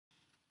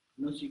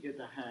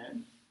Nachiketa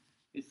had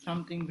is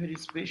something very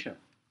special,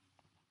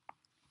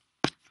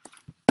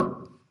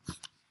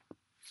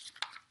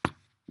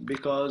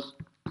 because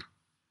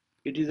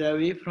it is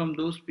away from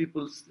those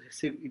people,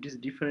 it is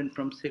different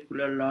from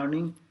secular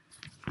learning,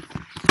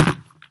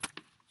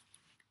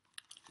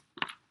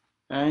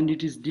 and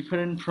it is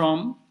different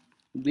from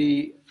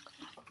the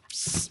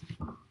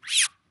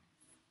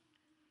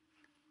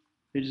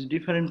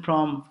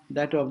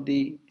that of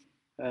the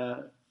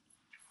uh,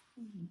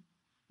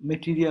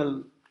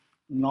 material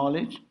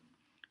knowledge.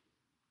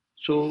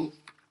 So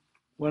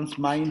one's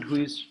mind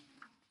who is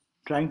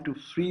trying to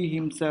free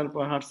himself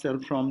or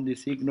herself from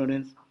this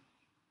ignorance,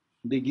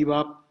 they give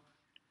up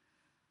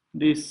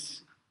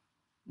this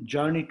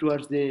journey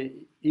towards the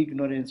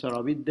ignorance or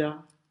avidya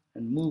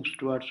and moves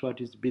towards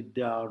what is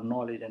vidya or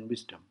knowledge and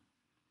wisdom.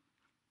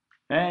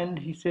 And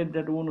he said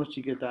that, "Oh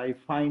Nachiketa, I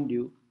find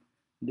you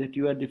that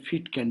you are the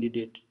fit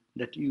candidate,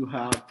 that you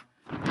have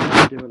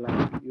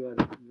developed, you are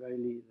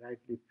really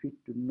rightly fit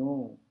to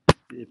know,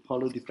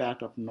 follow the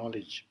path of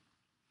knowledge."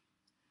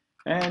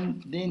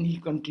 And then he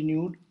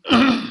continued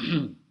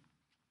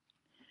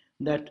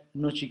that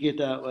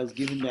Nachiketa was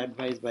given the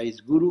advice by his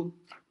guru,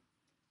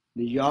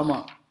 the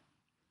Yama.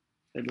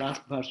 The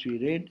last verse we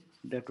read,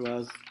 that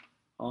was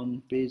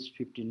on page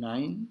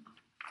 59,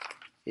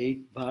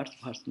 8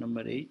 verse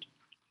number 8,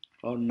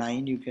 or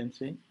 9 you can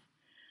say.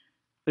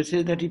 It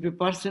says that if a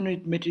person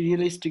with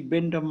materialistic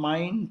bent of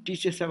mind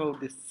teaches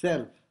about the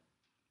self,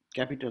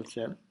 capital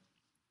self,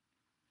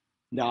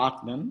 the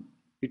Atman,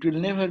 it will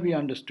never be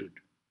understood.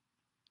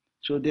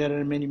 So there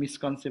are many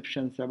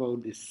misconceptions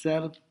about the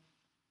self.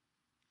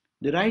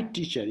 The right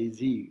teacher is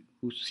he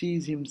who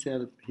sees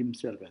himself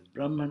as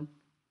Brahman.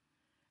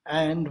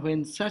 And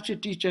when such a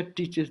teacher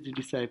teaches the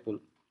disciple,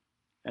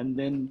 and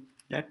then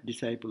that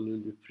disciple will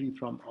be free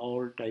from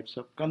all types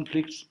of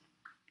conflicts,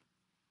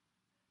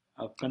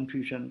 of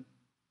confusion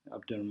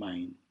of their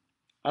mind.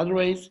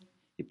 Otherwise,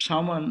 if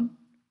someone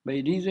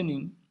by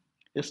reasoning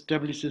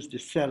establishes the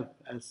self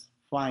as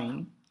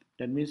fine,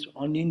 that means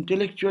only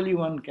intellectually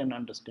one can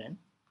understand,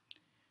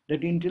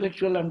 that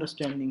intellectual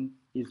understanding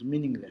is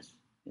meaningless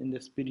in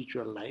the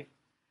spiritual life.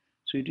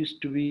 So it is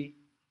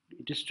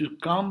to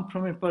come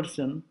from a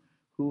person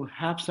who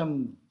have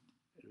some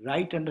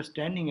right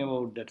understanding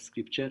about that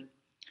scripture,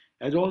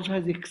 as also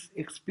has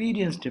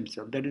experienced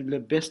himself. That is the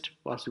best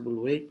possible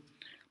way.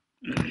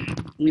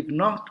 If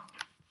not,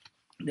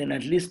 then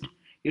at least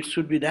it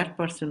should be that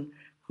person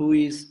who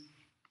is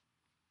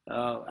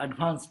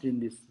advanced in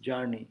this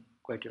journey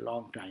quite a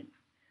long time.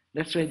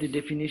 That's why the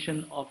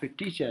definition of a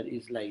teacher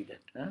is like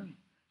that.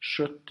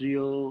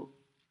 Shrotriyo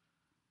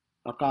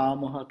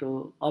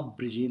akamahato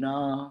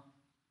abrijina.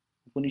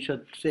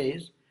 Upanishad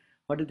says,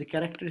 what is the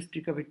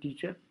characteristic of a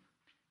teacher?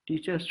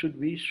 Teacher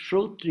should be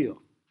shrotriyo.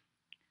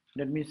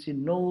 That means he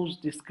knows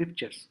the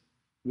scriptures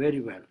very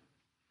well.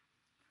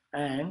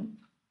 And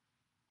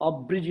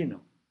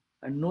abrijino,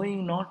 and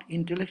knowing not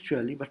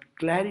intellectually, but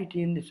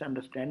clarity in this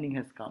understanding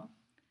has come.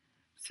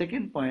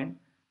 Second point,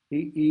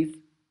 he is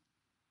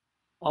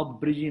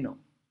abrijino,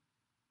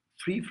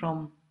 free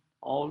from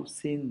all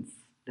sins.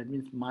 That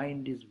means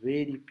mind is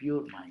very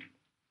pure mind.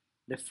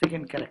 The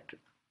second character.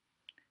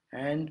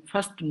 And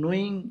first,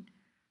 knowing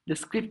the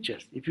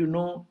scriptures. If you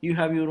know, you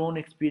have your own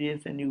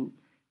experience and you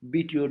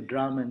beat your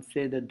drum and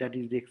say that that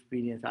is the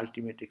experience,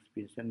 ultimate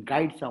experience, and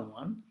guide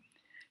someone,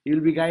 you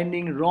will be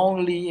guiding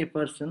wrongly a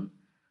person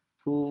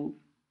who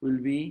will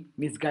be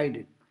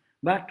misguided.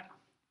 But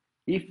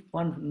if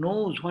one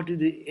knows what is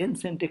the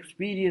ancient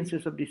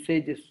experiences of the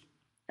sages,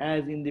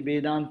 as in the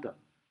Vedanta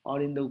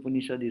or in the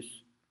Upanishad is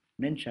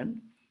mentioned,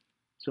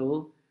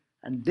 so,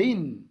 and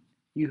then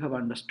you have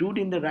understood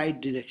in the right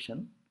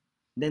direction,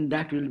 then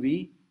that will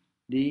be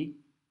the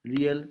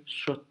real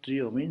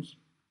Shrotriyo, means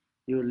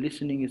your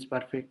listening is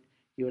perfect,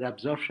 your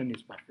absorption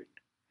is perfect.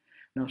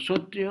 Now,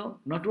 Shrotriyo,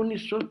 not only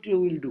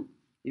Shrotriyo will do,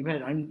 if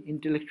I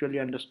intellectually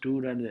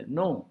understood, and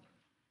no,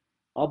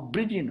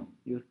 abrijino,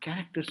 your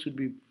character should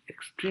be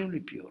extremely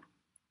pure,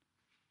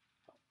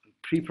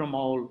 free from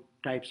all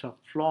types of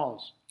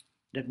flaws.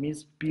 That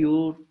means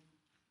pure,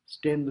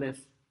 stainless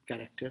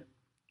character,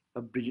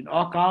 abrijino.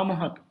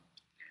 Akamahat,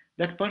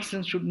 that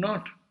person should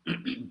not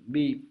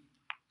be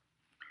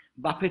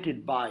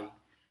buffeted by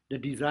the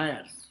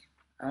desires,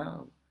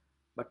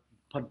 but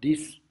for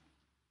this,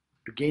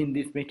 to gain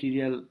this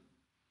material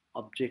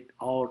object,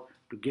 or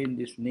to gain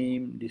this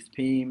name, this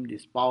fame,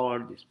 this power,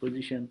 this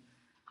position.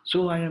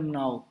 So I am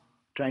now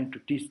trying to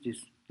teach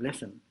this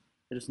lesson.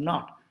 It is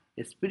not.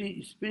 A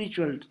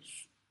spiritual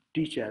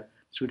teacher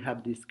should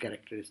have this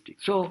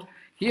characteristic. So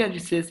here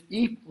it says,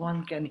 if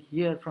one can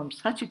hear from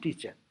such a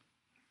teacher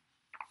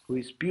who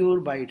is pure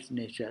by its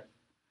nature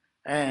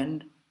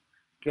and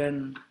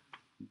can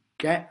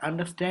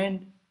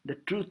understand the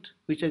truth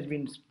which has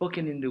been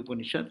spoken in the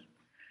Upanishad,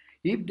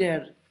 if they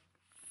are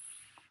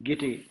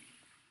getting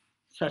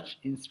such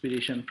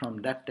inspiration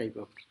from that type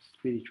of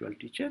spiritual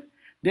teacher,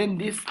 then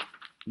this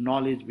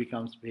knowledge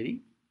becomes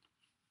very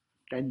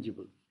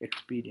tangible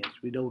experience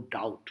without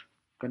doubt,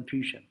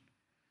 confusion.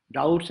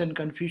 Doubts and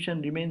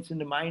confusion remains in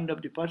the mind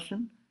of the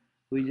person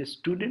who is a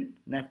student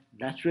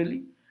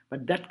naturally,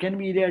 but that can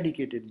be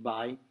eradicated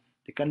by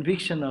the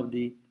conviction of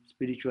the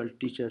spiritual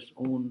teacher's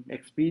own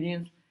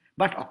experience.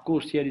 But of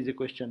course, here is a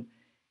question: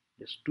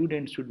 the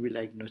student should be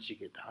like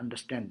Nachiketa.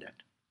 Understand that.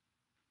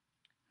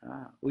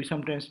 We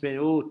sometimes say,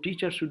 oh,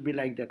 teacher should be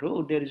like that.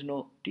 Oh, there is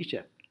no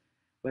teacher.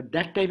 But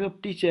that type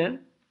of teacher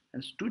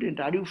and student,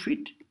 are you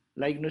fit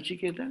like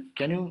Nachiketa?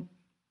 Can you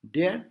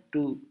dare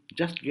to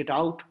just get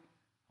out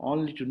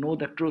only to know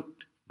the truth?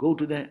 Go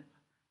to the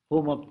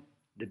home of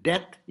the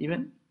death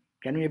even?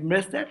 Can you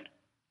embrace that?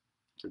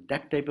 So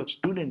that type of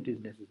student is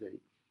necessary,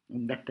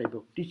 and that type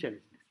of teacher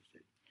is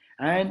necessary.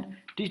 And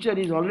teacher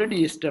is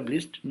already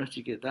established,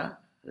 Nachiketa,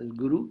 as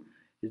Guru,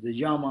 is the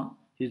Yama,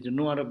 he is the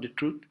knower of the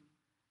truth.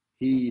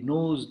 He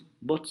knows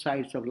both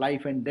sides of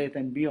life and death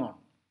and beyond.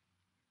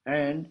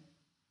 And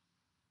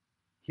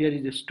here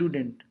is a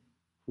student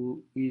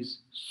who is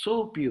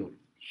so pure,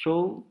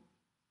 so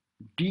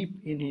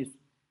deep in his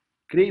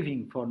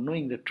craving for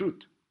knowing the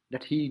truth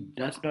that he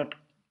does not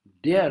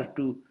dare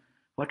to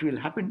what will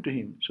happen to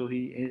him. So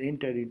he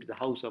entered into the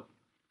house of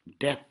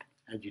death,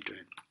 as it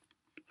were.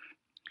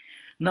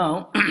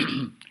 Now,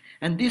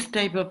 and this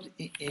type of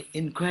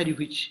inquiry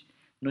which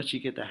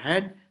Nachiketa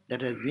had,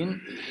 that has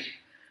been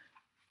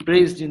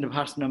praised in the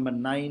verse number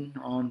 9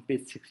 on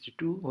page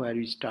 62, where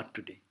we start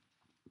today.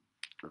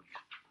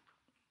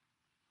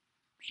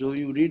 So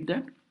you read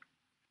that.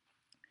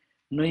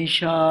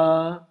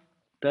 Naisha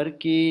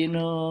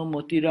tarkena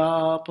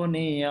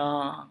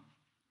motirapaneya.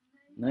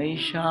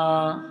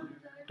 Naisha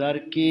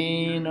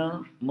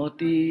tarkena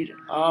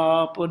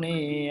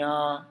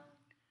motirapaneya.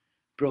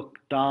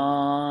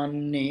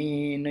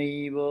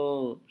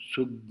 Proktanenaiva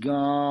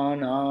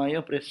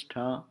sugganaya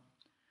prastha.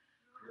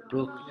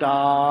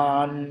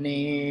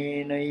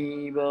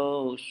 Proktanenaiva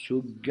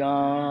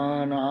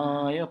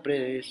sugganaya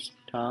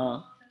prastha.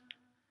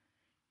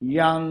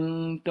 Yang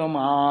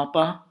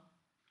tamapa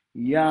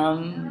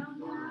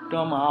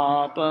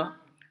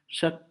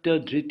satya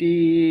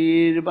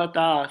dhritir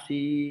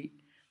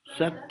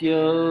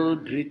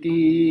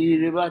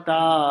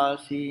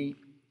vatasi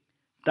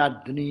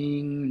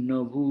tadring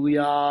no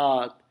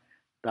bhuyat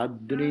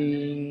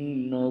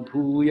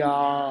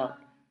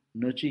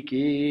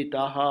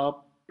nachiketaha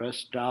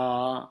prasta.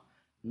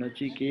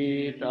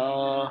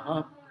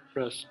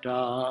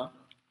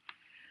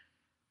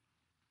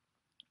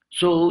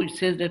 So it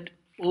says that,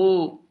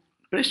 oh,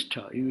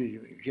 Prastha, he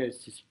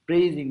is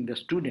praising the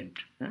student.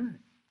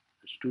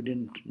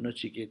 Student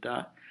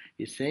Nachiketa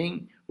is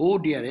saying, oh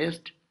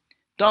dearest,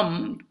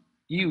 tam,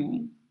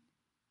 you,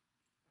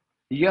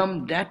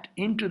 yam, that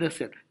into the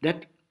self,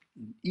 that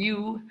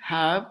you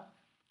have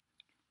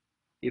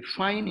a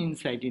fine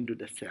insight into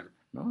the self.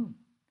 No?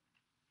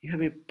 You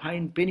have a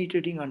fine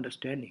penetrating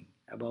understanding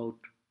about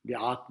the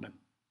Atman,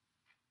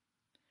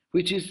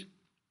 which is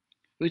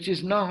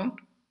not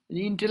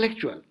the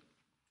intellectual.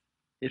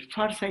 A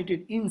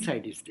far-sighted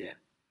insight is there.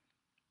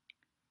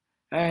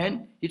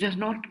 And it is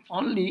not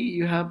only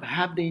you have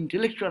the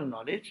intellectual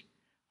knowledge,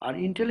 or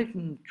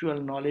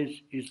intellectual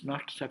knowledge is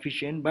not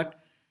sufficient, but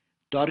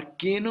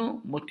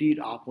tarkeno motir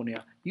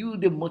aponya. You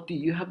have the moti,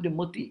 you have the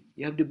buddhi,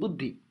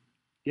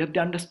 you have the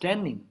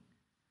understanding,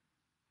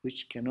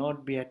 which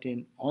cannot be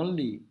attained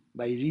only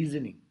by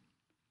reasoning,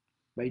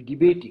 by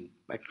debating,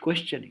 by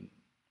questioning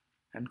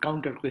and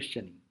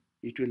counter-questioning.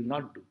 It will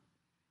not do.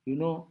 You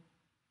know,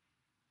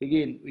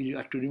 again, you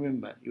have to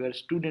remember, you are a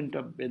student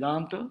of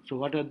Vedanta, so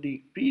what are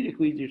the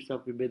prerequisites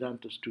of a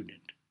Vedanta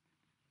student?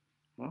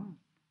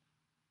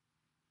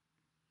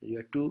 You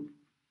have to,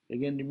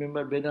 again,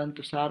 remember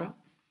Vedanta Sara.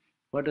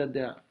 What are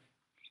the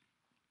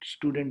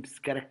student's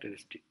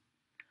characteristics?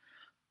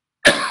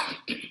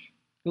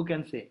 Who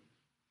can say?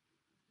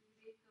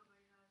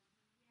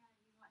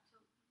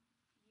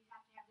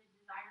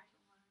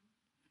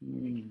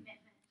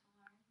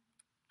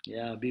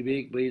 Yeah,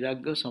 Vivek,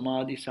 Vairagya,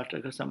 Samadhi,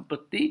 Sataka,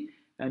 Sampatti,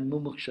 and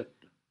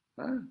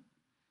Mumukshatva.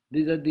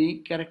 These are the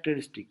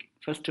characteristics.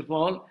 First of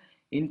all,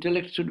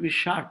 intellect should be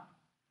sharp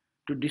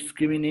to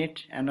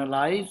discriminate,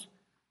 analyze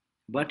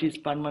what is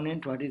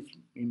permanent, what is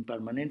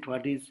impermanent,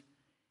 what is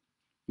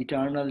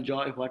eternal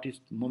joy, what is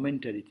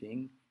momentary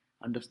thing.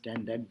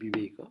 Understand that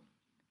Viveka.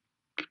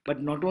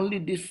 But not only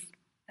this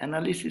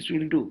analysis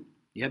will do.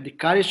 You have the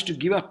courage to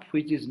give up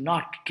which is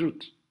not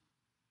truth.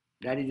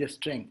 That is a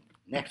strength.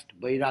 Next,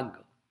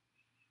 Vairagya.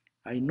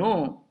 I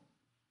know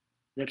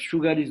that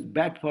sugar is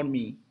bad for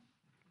me,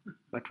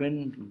 but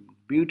when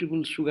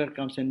beautiful sugar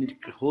comes and the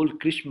whole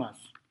Christmas,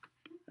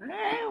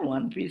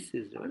 one piece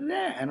is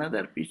okay,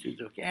 another piece is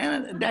okay.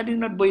 That is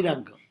not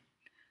Vairagya.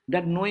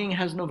 That knowing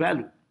has no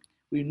value.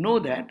 We know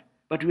that,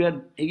 but we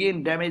are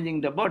again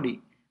damaging the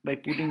body by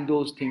putting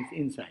those things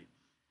inside.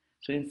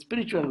 So in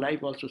spiritual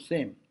life also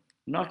same.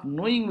 Not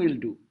knowing will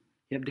do.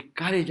 You have the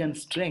courage and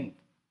strength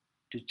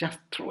to just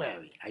throw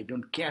away. I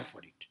don't care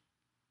for it.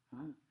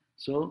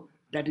 So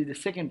that is the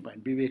second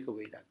point, Viveka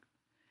Vairagya.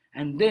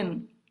 And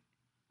then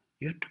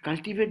you have to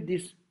cultivate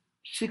these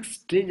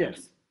 6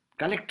 treasures.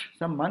 Collect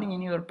some money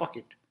in your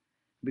pocket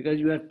because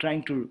you are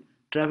trying to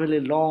travel a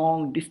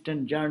long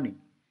distant journey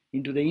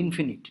into the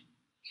infinite.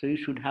 So you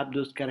should have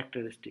those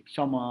characteristics.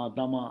 Sama,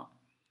 Dama,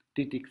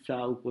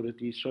 Titiksa,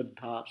 Upurati,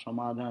 Shraddha,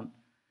 Samadhan.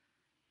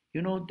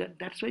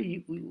 That's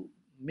why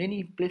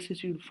many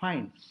places you'll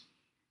find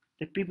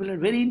that people are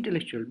very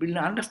intellectual, will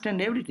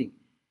understand everything.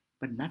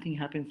 But nothing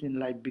happens in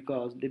life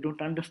because they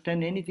don't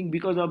understand anything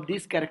because of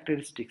these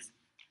characteristics.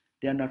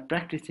 They are not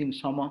practicing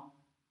Sama.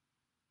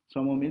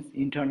 Sama means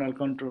internal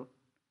control.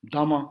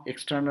 Dhamma,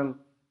 external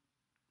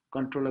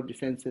control of the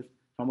senses.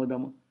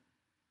 Samadhamma.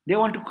 They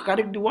want to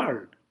correct the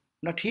world,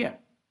 not here.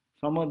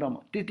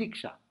 Samadhamma.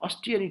 Titiksha,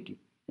 austerity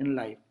in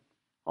life.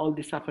 All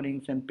the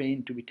sufferings and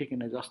pain to be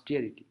taken as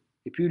austerity.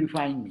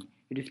 Purifying me.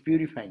 It is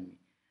purifying me.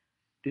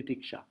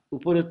 Titiksha.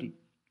 Upurati,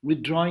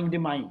 withdrawing the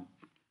mind.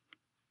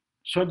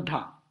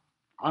 Shraddha,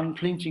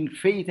 unflinching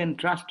faith and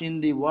trust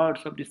in the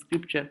words of the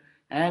scripture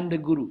and the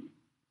Guru.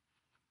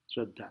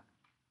 Shraddha.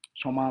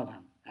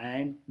 Samadhan,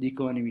 and the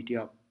equanimity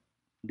of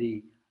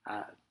the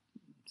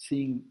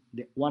seeing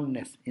the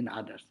oneness in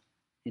others,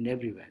 in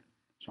everywhere.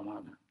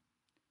 Samadhan.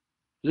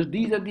 So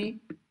these are the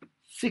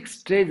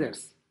 6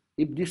 treasures.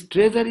 If this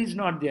treasure is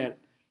not there,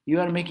 you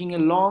are making a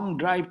long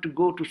drive to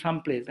go to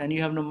some place and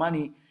you have no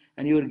money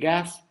and your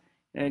gas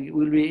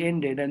will be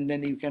ended and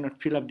then you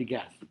cannot fill up the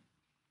gas.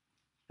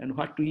 And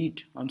what to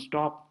eat on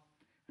stop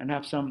and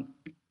have some,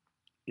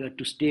 you have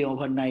to stay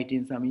overnight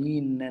in some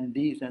inn and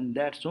this and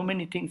that. So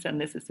many things are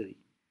necessary.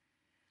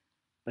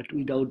 But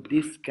without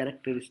this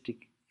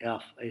characteristic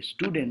of a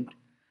student,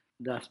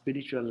 the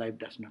spiritual life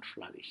does not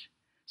flourish.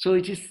 So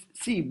it is,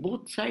 see,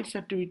 both sides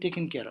have to be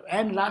taken care of.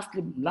 And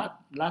lastly,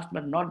 last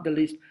but not the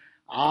least,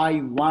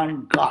 I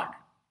want God.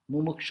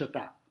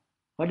 Mumukshata.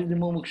 What is the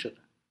mumukshata?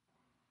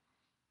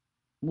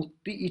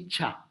 Mukti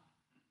ichha.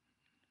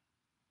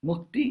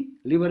 Mukti,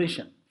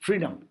 liberation,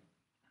 freedom.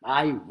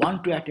 I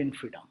want to attain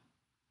freedom.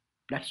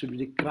 That should be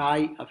the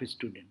cry of a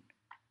student.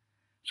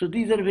 So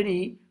these are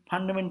very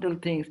fundamental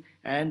things,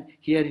 and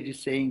here it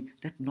is saying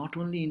that not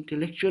only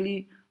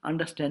intellectually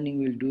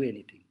understanding will do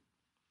anything.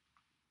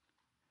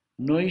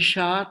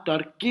 Noisha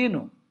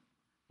tarkeno,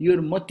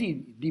 your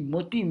mati, the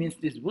mati means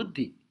this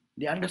buddhi,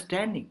 the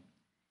understanding,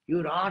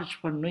 your urge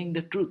for knowing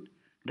the truth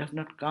does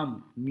not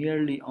come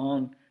merely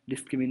on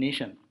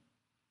discrimination.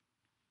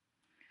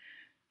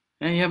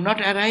 And you have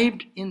not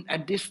arrived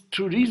at this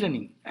through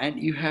reasoning,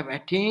 and you have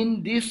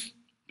attained this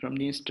from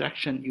the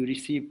instruction you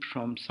received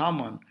from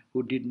someone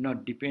who did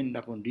not depend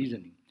upon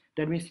reasoning.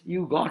 That means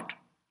you got,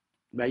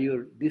 by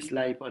your this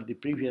life or the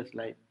previous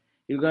life,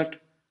 you got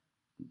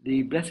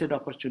the blessed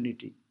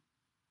opportunity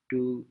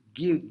to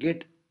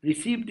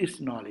receive this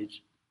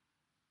knowledge,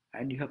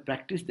 and you have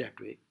practiced that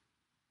way.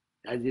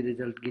 As a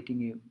result,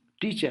 getting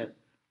a teacher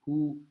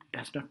who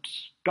does not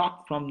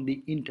talk from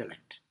the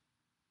intellect,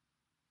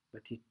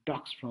 but he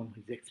talks from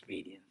his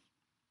experience.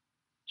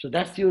 So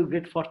that's your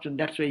great fortune.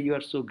 That's why you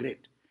are so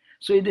great.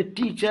 So the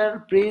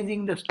teacher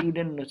praising the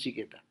student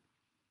Nachiketa,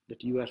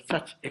 that you are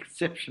such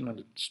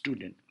exceptional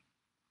student.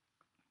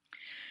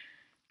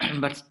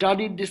 But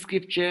studied the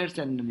scriptures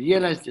and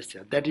realized the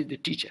self. That is the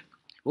teacher.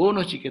 O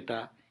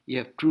Nachiketa, you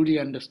have truly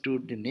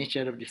understood the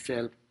nature of the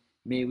self.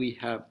 May we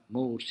have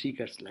more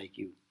seekers like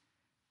you.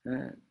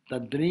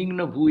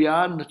 Tadringna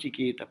bhuyan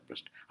Nachiketa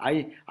prasth.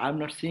 I am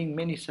not seeing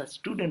many such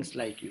students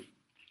like you.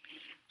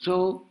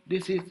 So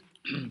this is,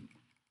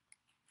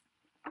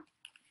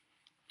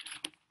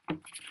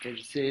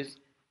 it says,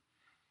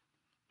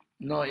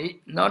 no,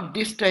 not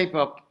this type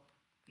of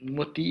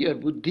mati or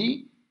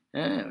buddhi,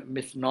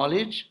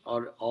 knowledge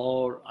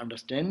or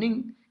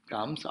understanding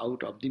comes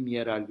out of the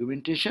mere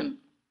argumentation.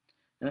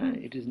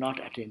 It is not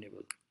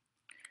attainable.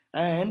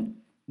 And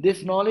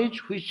this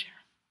knowledge which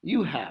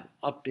you have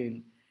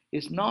obtained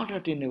is not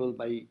attainable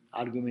by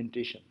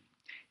argumentation.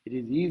 It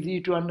is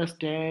easy to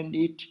understand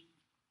it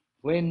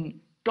when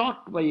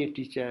taught by a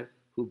teacher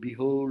who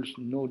beholds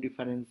no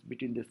difference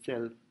between the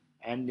self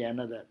and the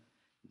another.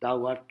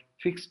 Thou art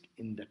fixed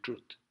in the truth.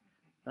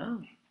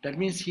 That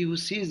means he who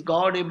sees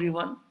God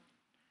everyone,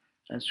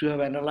 and so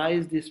have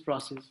analyzed this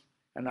process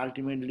and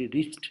ultimately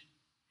reached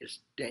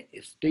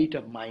a state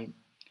of mind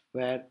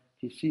where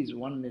he sees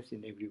oneness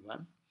in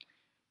everyone.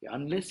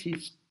 Unless he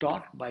is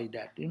taught by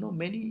that,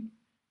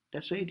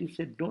 that's why it is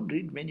said, don't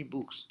read many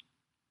books.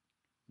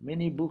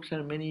 Many books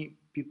are many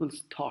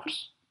people's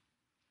thoughts.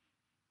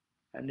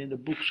 And in the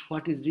books,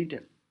 what is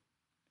written?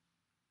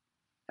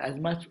 As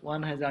much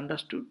one has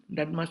understood,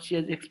 that much he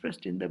has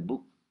expressed in the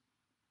book.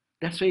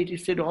 That's why it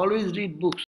is said, always read books.